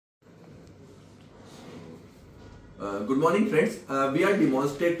Good morning friends. We are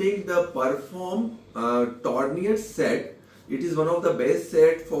demonstrating the Perform Tornier set. It is one of the best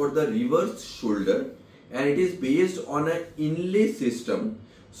set for the reverse shoulder and it is based on an inlay system.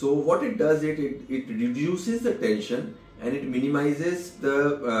 So what it does, it reduces the tension and it minimizes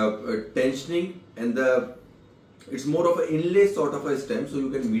the tensioning, and it's more of an inlay sort of a stem, so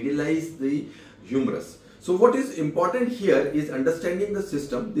you can medialize the humerus. So what is important here is understanding the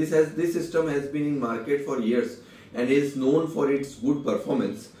system. This system has been in market for years and is known for its good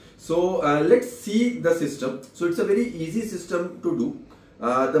performance. So let's see the system. So it's a very easy system to do.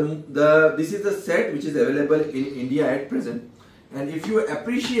 This is the set which is available in India at present. And if you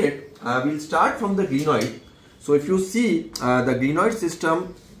appreciate, we'll start from the glenoid. So if you see, the glenoid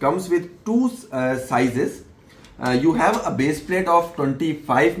system comes with two sizes. You have a base plate of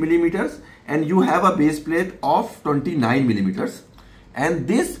 25 millimeters and you have a base plate of 29 millimeters. And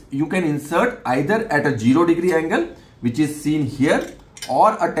this you can insert either at a 0-degree angle, which is seen here,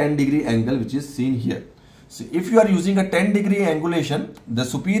 or a 10-degree angle, which is seen here. So if you are using a 10-degree angulation, the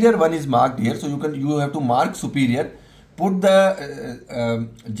superior one is marked here. So you have to mark superior, put the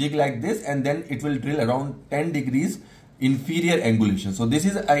jig like this, and then it will drill around 10 degrees inferior angulation. So this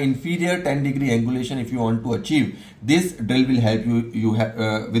is an inferior 10-degree angulation. If you want to achieve this, drill will help you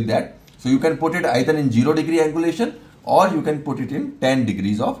with that. So you can put it either in 0-degree angulation or you can put it in 10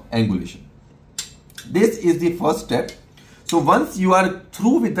 degrees of angulation. This is the first step. So once you are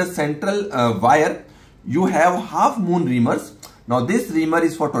through with the central wire, you have half moon reamers. Now this reamer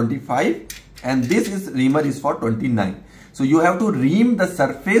is for 25 and this reamer is for 29. So you have to ream the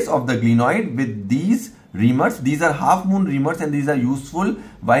surface of the glenoid with these reamers. These are half moon reamers and these are useful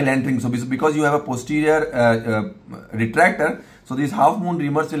while entering. So because you have a posterior retractor, so these half moon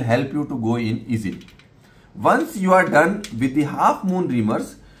reamers will help you to go in easily. Once you are done with the half moon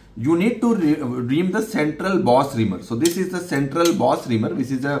reamers, you need to ream the central boss reamer. So this is the central boss reamer.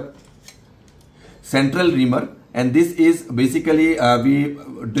 This is a central reamer, and this is basically we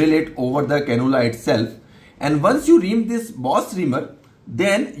drill it over the cannula itself. And once you ream this boss reamer,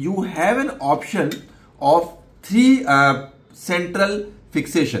 then you have an option of 3 central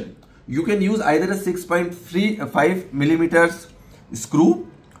fixation. You can use either a 6.5 millimeters screw,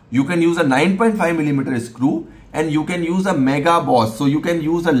 you can use a 9.5 millimeter screw, and you can use a mega boss. So you can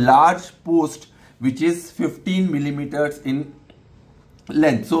use a large post which is 15 millimeters in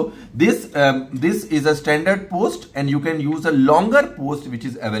length. So this is a standard post, and you can use a longer post which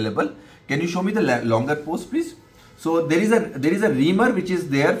is available. Can you show me the longer post, please? So there is a reamer which is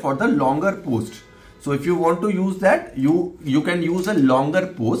there for the longer post. So if you want to use that, you can use a longer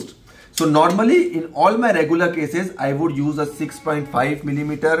post. So normally in all my regular cases, I would use a 6.5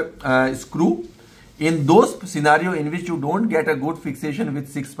 millimeter screw. In those scenario in which you don't get a good fixation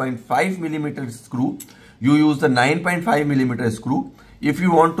with 6.5 millimeter screw, you use the 9.5 millimeter screw. If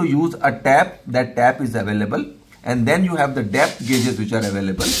you want to use a tap, that tap is available. And then you have the depth gauges which are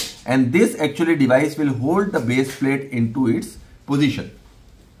available. And this actually device will hold the base plate into its position.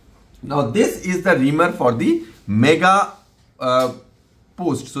 Now this is the reamer for the mega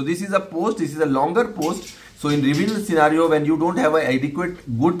post. So this is a post, this is a longer post. So in reveal scenario, when you don't have an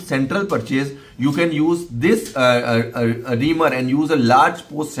adequate good central purchase, you can use this reamer and use a large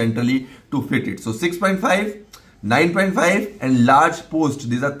post centrally to fit it. So 6.5, 9.5 and large post,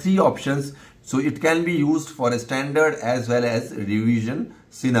 these are 3 options. So it can be used for a standard as well as revision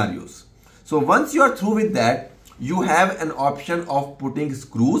scenarios. So once you are through with that, you have an option of putting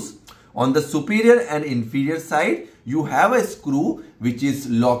screws. On the superior and inferior side, you have a screw which is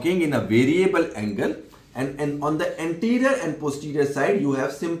locking in a variable angle, and on the anterior and posterior side, you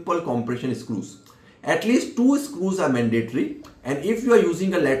have simple compression screws. At least 2 screws are mandatory, and if you are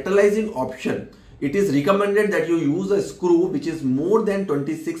using a lateralizing option, it is recommended that you use a screw which is more than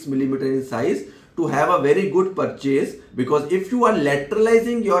 26 millimeter in size to have a very good purchase, because if you are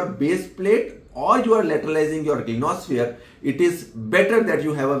lateralizing your base plate or you are lateralizing your glenosphere, it is better that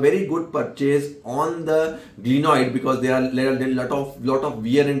you have a very good purchase on the glenoid, because there are a lot of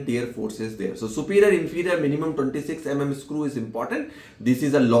wear and tear forces there. So superior inferior minimum 26 mm screw is important. This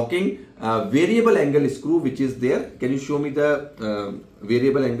is a locking variable angle screw which is there. Can you show me the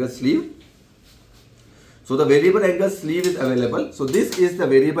variable angle sleeve? So the variable angle sleeve is available. So this is the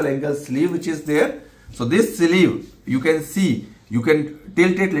variable angle sleeve which is there. So this sleeve, you can see, you can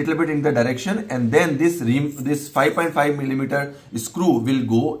tilt it little bit in the direction, and then this 5.5 millimeter screw will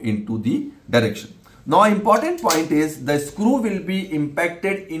go into the direction. Now important point is the screw will be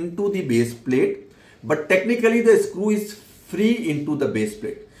impacted into the base plate, but technically the screw is free into the base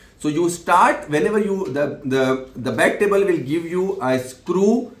plate. So you start whenever you the back table will give you a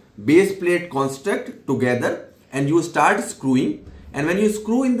screw base plate construct together, and you start screwing, and when you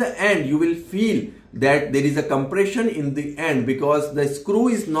screw in the end, you will feel that there is a compression in the end because the screw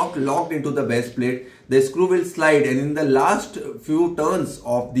is not locked into the base plate. The screw will slide, and in the last few turns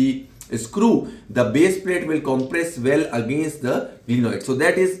of the screw, the base plate will compress well against the glenoid. So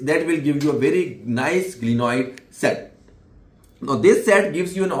that will give you a very nice glenoid set. Now this set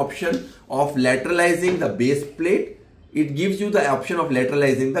gives you an option of lateralizing the base plate. It gives you the option of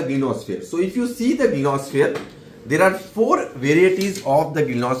lateralizing the glenosphere. So if you see the glenosphere, there are 4 varieties of the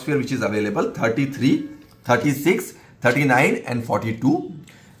glenosphere which is available: 33, 36, 39 and 42.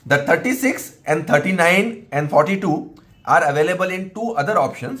 The 36 and 39 and 42 are available in 2 other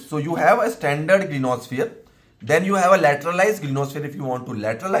options. So you have a standard glenosphere, then you have a lateralized glenosphere if you want to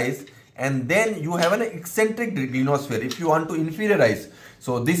lateralize, and then you have an eccentric glenosphere if you want to inferiorize.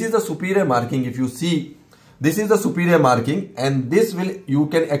 So this is the superior marking. If you see, this is the superior marking, and this will, you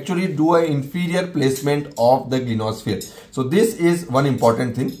can actually do an inferior placement of the glenosphere. So this is one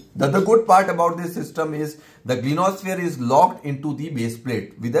important thing. The good part about this system is the glenosphere is locked into the base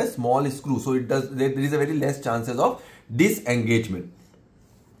plate with a small screw. So there is a very less chances of disengagement.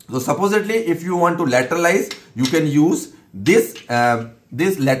 So supposedly if you want to lateralize, you can use this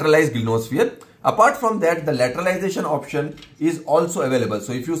lateralized glenosphere. Apart from that, the lateralization option is also available.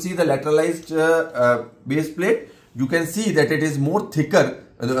 So if you see the lateralized base plate, you can see that it is more thicker,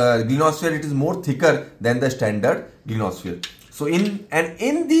 glenosphere, it is more thicker than the standard glenosphere. So in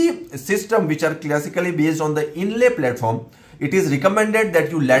the system which are classically based on the inlay platform, it is recommended that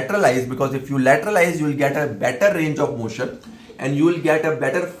you lateralize, because if you lateralize, you will get a better range of motion and you will get a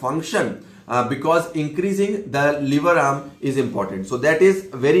better function. Because increasing the lever arm is important. So that is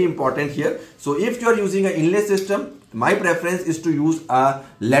very important here. So if you are using an inlay system, my preference is to use a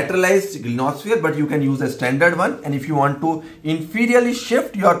lateralized glenosphere, but you can use a standard one. And if you want to inferiorly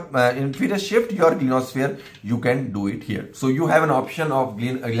shift your glenosphere, you can do it here. So you have an option of a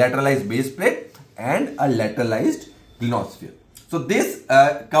lateralized base plate and a lateralized glenosphere. So this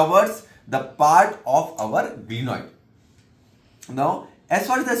covers the part of our glenoid. Now, as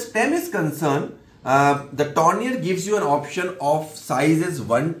far as the stem is concerned, the Tornier gives you an option of sizes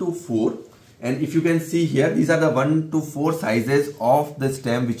 1 to 4. And if you can see here, these are the 1 to 4 sizes of the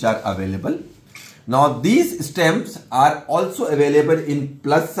stem which are available. Now these stems are also available in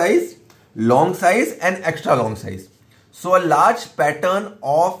plus size, long size and extra long size. So a large pattern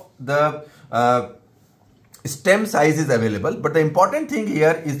of the stem size is available. But the important thing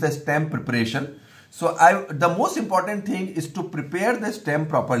here is the stem preparation. So the most important thing is to prepare the stem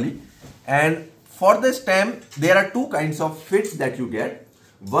properly, and for the stem there are 2 kinds of fits that you get.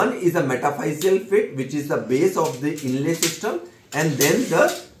 One is a metaphyseal fit, which is the base of the inlay system, and then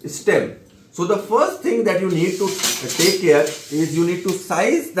the stem. So the first thing that you need to take care is you need to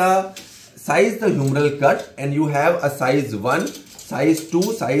size the humeral cut, and you have a size 1, size 2,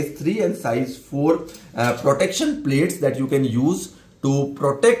 size 3 and size 4 protection plates that you can use to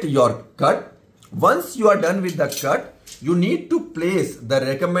protect your cut. Once you are done with the cut, you need to place the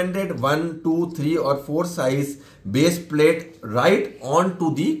recommended 1, 2, 3 or 4 size base plate right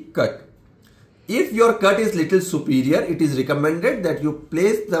onto the cut. If your cut is little superior, it is recommended that you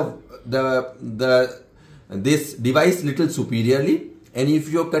place this device little superiorly, and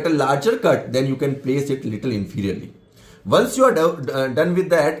if you cut a larger cut, then you can place it little inferiorly. Once you are done with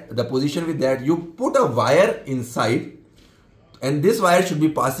that, the position with that, you put a wire inside, and this wire should be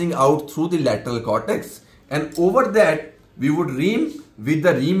passing out through the lateral cortex, and over that we would ream with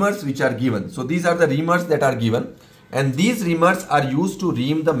the reamers which are given. So these are the reamers that are given, and these reamers are used to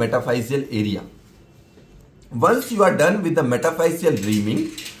ream the metaphyseal area. Once you are done with the metaphyseal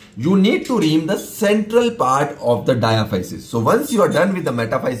reaming, you need to ream the central part of the diaphysis. So once you are done with the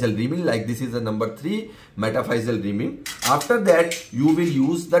metaphyseal reaming, like this is the number 3 metaphyseal reaming, after that you will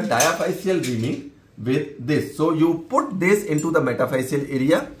use the diaphyseal reaming with this. So you put this into the metaphyseal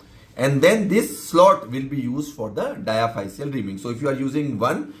area, and then this slot will be used for the diaphyseal reaming. So if you are using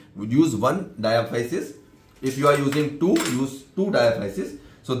 1, use 1 diaphysis. If you are using 2, use 2 diaphysis.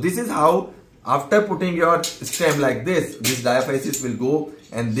 So this is how, after putting your stem like this diaphysis will go,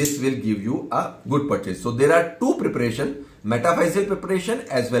 and this will give you a good purchase. So there are 2 preparation, metaphyseal preparation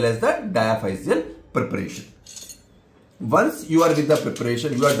as well as the diaphyseal preparation. Once you are with the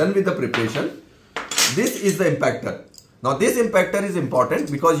preparation, you are done with the preparation, this is the impactor. Now this impactor is important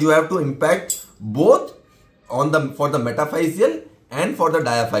because you have to impact both for the metaphyseal and for the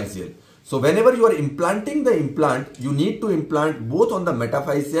diaphyseal. So whenever you are implanting the implant, you need to implant both on the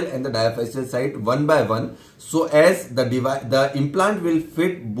metaphyseal and the diaphyseal side one by one, so as the implant will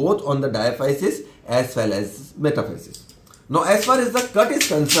fit both on the diaphysis as well as metaphysis. Now as far as the cut is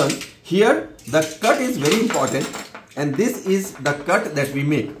concerned, here the cut is very important, and this is the cut that we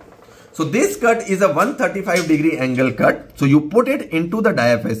make. So this cut is a 135-degree angle cut. So you put it into the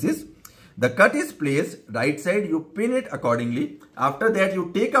diaphysis. The cut is placed right side, you pin it accordingly. After that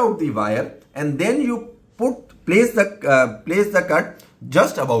you take out the wire and then you place the cut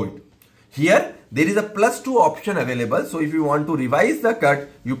just above it. Here there is a +2 option available. So if you want to revise the cut,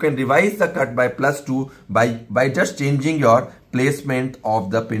 you can revise the cut by +2 by just changing your placement of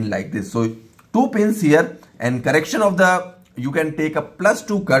the pin like this. So 2 pins here, and correction of you can take a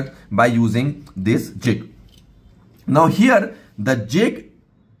 +2 cut by using this jig. Now here the jig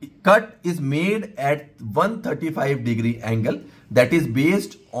cut is made at 135-degree angle, that is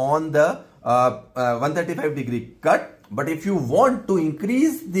based on the 135-degree cut. But if you want to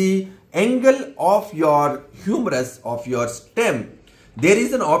increase the angle of your humerus, of your stem, there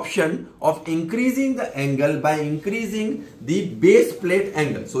is an option of increasing the angle by increasing the base plate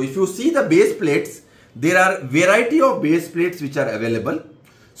angle. So if you see the base plates, there are variety of base plates which are available.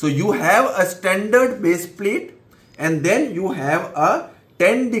 So you have a standard base plate, and then you have a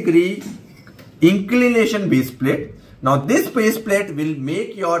 10-degree inclination base plate. Now this base plate will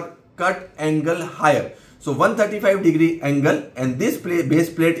make your cut angle higher. So 135-degree angle, and this base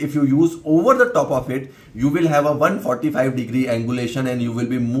plate, if you use over the top of it, you will have a 145-degree angulation, and you will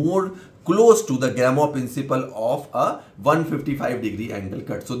be more close to the Gamow principle of a 155-degree angle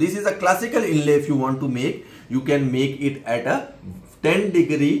cut. So this is a classical inlay. If you want to make, you can make it at a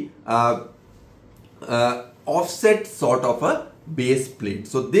 10-degree offset sort of a base plate.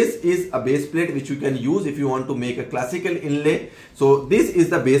 So this is a base plate which you can use if you want to make a classical inlay. So this is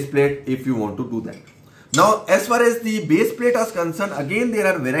the base plate if you want to do that. Now as far as the base plate is concerned, again there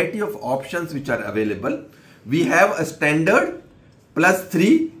are variety of options which are available. We have a standard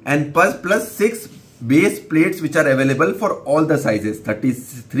 +3 and +6 base plates which are available for all the sizes,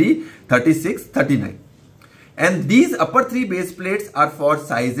 33, 36, 39. And these upper 3 base plates are for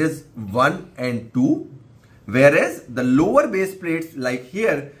sizes 1 and 2. Whereas the lower base plates like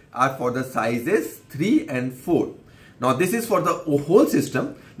here are for the sizes 3 and 4. Now this is for the whole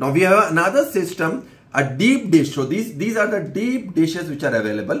system. Now we have another system, a deep dish. So these are the deep dishes which are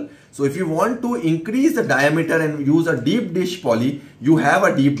available. So if you want to increase the diameter and use a deep dish poly, you have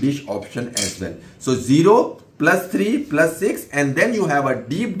a deep dish option as well. So 0, +3, +6, and then you have a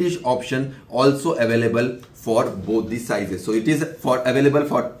deep dish option also available for both these sizes. So it is available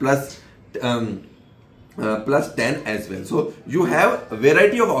for +10 as well. So you have a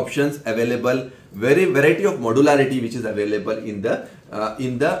variety of options available, variety of modularity which is available in the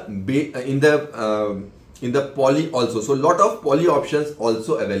poly also. So lot of poly options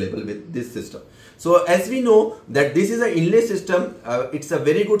also available with this system. So as we know that this is an inlay system, it's a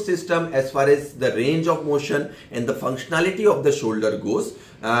very good system as far as the range of motion and the functionality of the shoulder goes.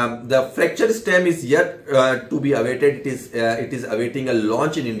 The fracture stem is yet to be awaited. It is awaiting a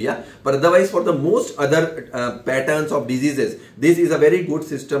launch in India. But otherwise, for the most other patterns of diseases, this is a very good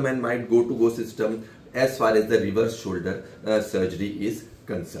system and might go system as far as the reverse shoulder surgery is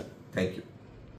concerned. Thank you.